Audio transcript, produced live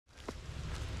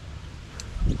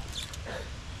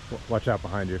Watch out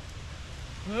behind you.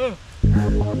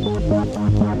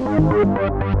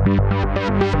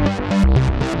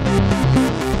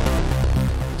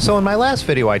 So in my last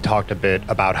video, I talked a bit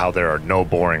about how there are no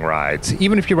boring rides.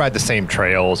 Even if you ride the same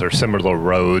trails or similar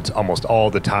roads almost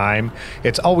all the time,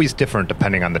 it's always different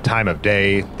depending on the time of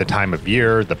day, the time of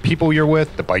year, the people you're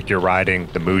with, the bike you're riding,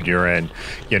 the mood you're in.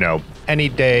 You know, any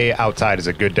day outside is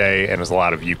a good day, and as a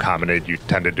lot of you commented, you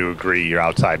tended to agree you're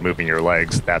outside moving your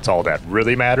legs. That's all that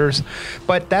really matters.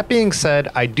 But that being said,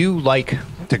 I do like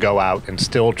to go out and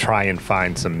still try and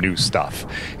find some new stuff.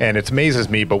 And it amazes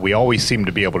me, but we always seem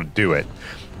to be able to do it.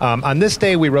 On this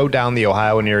day, we rode down the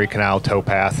Ohio and Erie Canal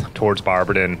towpath towards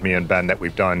Barberton, me and Ben, that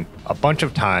we've done a bunch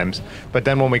of times. But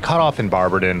then when we cut off in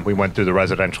Barberton, we went through the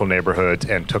residential neighborhoods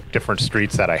and took different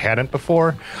streets that I hadn't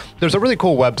before. There's a really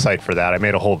cool website for that. I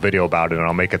made a whole video about it, and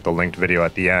I'll make it the linked video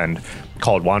at the end,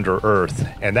 called Wander Earth.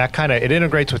 And that it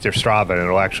integrates with your Strava, and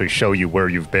it'll actually show you where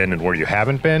you've been and where you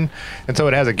haven't been. And so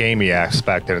it has a gamey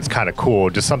aspect, and it's kind of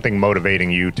cool, just something motivating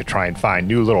you to try and find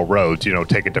new little roads, you know,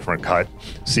 take a different cut,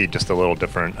 see just a little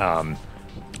different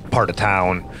part of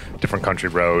town, different country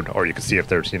road, or you can see if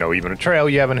there's, you know, even a trail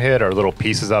you haven't hit or little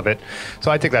pieces of it.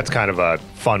 So I think that's kind of a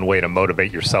fun way to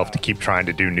motivate yourself to keep trying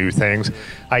to do new things.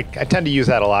 I tend to use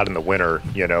that a lot in the winter,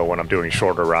 you know, when I'm doing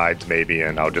shorter rides maybe,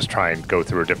 and I'll just try and go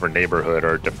through a different neighborhood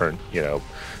or a different, you know,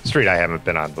 street I haven't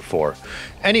been on before.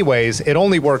 Anyways, it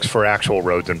only works for actual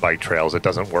roads and bike trails. It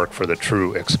doesn't work for the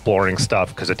true exploring stuff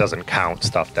because it doesn't count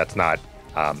stuff that's not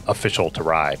official to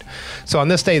ride. So on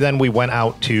this day, then we went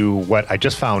out to what I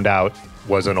just found out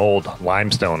was an old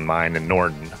limestone mine in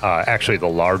Norton, actually the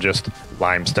largest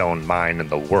limestone mine in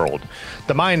the world.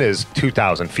 The mine is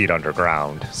 2,000 feet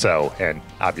underground, so, and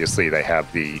obviously they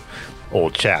have the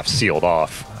old shafts sealed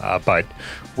off, but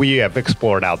we have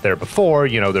explored out there before.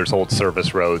 You know, there's old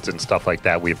service roads and stuff like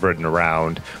that we've ridden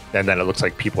around, and then it looks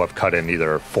like people have cut in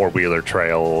either four-wheeler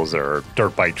trails or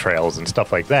dirt bike trails and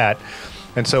stuff like that.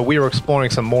 And so we were exploring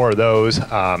some more of those.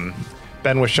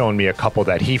 Ben was showing me a couple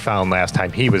that he found last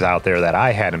time he was out there that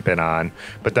I hadn't been on.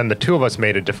 But then the two of us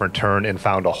made a different turn and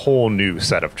found a whole new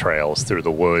set of trails through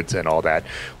the woods and all that.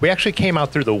 We actually came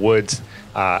out through the woods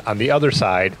on the other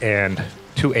side and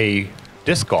to a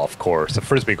disc golf course, a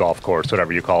frisbee golf course,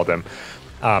 whatever you call them.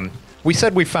 We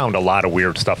said we found a lot of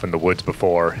weird stuff in the woods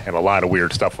before and a lot of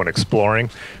weird stuff when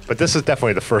exploring, but this is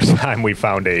definitely the first time we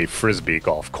found a frisbee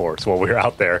golf course while we were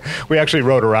out there. We actually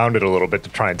rode around it a little bit to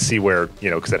try and see where, you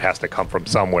know, because it has to come from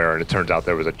somewhere, and it turns out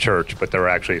there was a church, but there were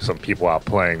actually some people out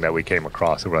playing that we came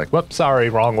across, and we're like, whoops, sorry,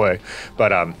 wrong way.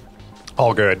 But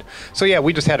all good. So yeah,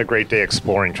 we just had a great day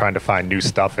exploring, trying to find new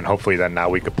stuff, and hopefully then now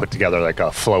we could put together like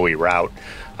a flowy route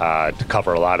to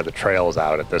cover a lot of the trails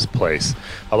out at this place.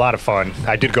 A lot of fun.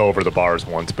 I did go over the bars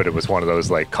once, but it was one of those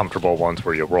like comfortable ones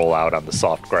where you roll out on the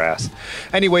soft grass.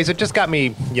 Anyways, it just got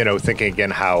me, you know, thinking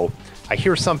again how I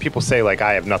hear some people say like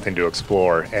I have nothing to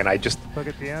explore, and I just, Look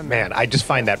at the end. man, I just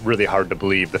find that really hard to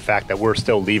believe. The fact that we're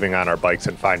still leaving on our bikes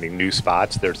and finding new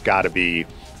spots, there's got to be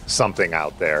something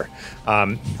out there.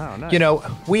 Nice. You know,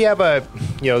 we have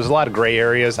there's a lot of gray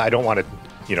areas. I don't want to,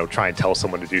 you know, try and tell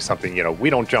someone to do something. You know, we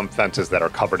don't jump fences that are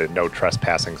covered in no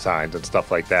trespassing signs and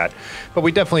stuff like that, but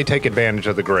we definitely take advantage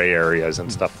of the gray areas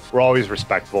and stuff. We're always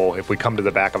respectful. If we come to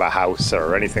the back of a house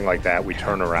or anything like that, we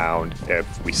turn around.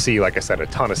 If we see, like I said, a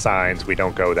ton of signs, we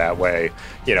don't go that way.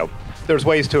 You know, there's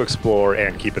ways to explore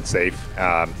and keep it safe,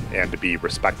 and to be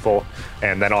respectful.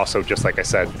 And then also, just like I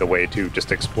said, the way to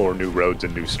just explore new roads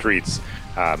and new streets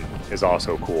is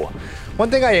also cool.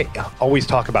 One thing I always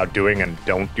talk about doing and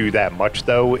don't do that much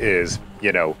though is,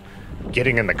 you know,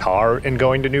 getting in the car and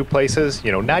going to new places,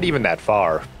 you know, not even that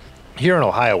far. Here in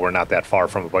Ohio, we're not that far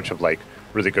from a bunch of like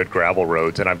really good gravel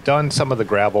roads, and I've done some of the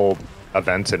gravel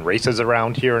events and races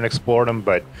around here and explored them,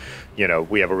 but you know,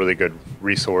 we have a really good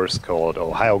resource called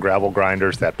Ohio Gravel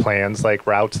Grinders that plans like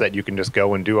routes that you can just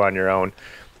go and do on your own.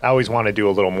 I always want to do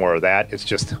a little more of that. It's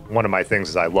just one of my things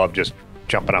is I love just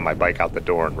jumping on my bike out the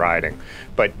door and riding.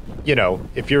 But you know,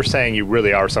 if you're saying you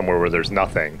really are somewhere where there's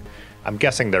nothing, I'm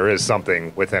guessing there is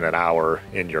something within an hour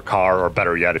in your car, or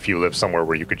better yet, if you live somewhere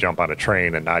where you could jump on a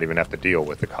train and not even have to deal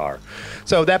with the car.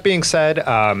 So that being said,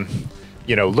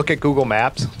 you know, look at Google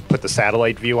Maps, put the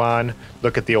satellite view on,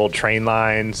 look at the old train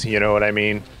lines, you know what I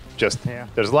mean? Just,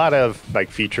 there's a lot of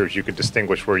like features you can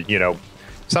distinguish where, you know,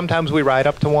 sometimes we ride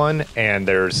up to one and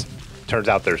turns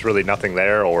out there's really nothing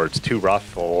there, or it's too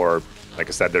rough, or like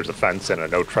I said, there's a fence and a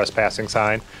no trespassing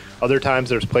sign. Other times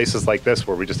there's places like this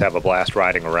where we just have a blast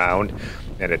riding around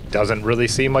and it doesn't really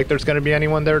seem like there's going to be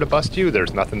anyone there to bust you.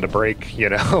 There's nothing to break, you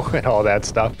know, and all that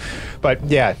stuff. But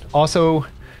yeah, also,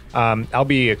 I'll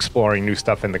be exploring new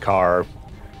stuff in the car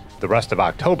the rest of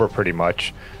October pretty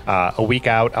much. A week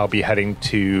out, I'll be heading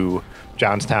to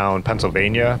Johnstown,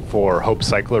 Pennsylvania for Hope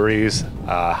Cyclery's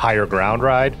Higher Ground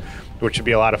Ride, which should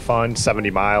be a lot of fun. 70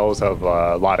 miles of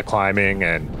a lot of climbing,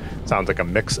 and sounds like a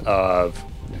mix of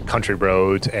country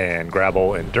roads and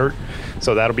gravel and dirt.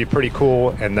 So that'll be pretty cool.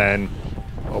 And then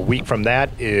a week from that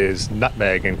is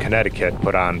Nutmeg in Connecticut,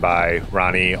 put on by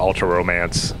Ronnie Ultra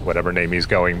Romance, whatever name he's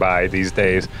going by these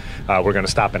days. We're going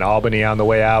to stop in Albany on the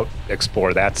way out,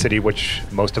 explore that city, which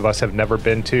most of us have never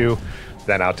been to,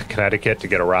 then out to Connecticut to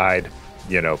get a ride,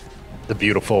 you know, the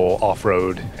beautiful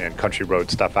off-road and country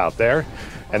road stuff out there.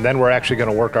 And then we're actually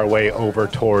going to work our way over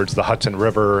towards the Hudson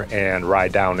River and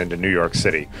ride down into New York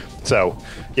City. So,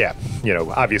 yeah, you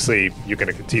know, obviously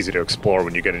it's easy to explore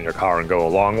when you get in your car and go a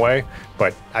long way,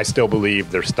 but I still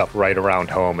believe there's stuff right around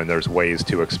home and there's ways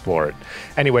to explore it.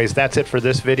 Anyways, that's it for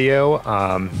this video.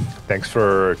 Thanks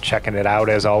for checking it out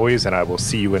as always, and I will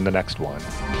see you in the next one.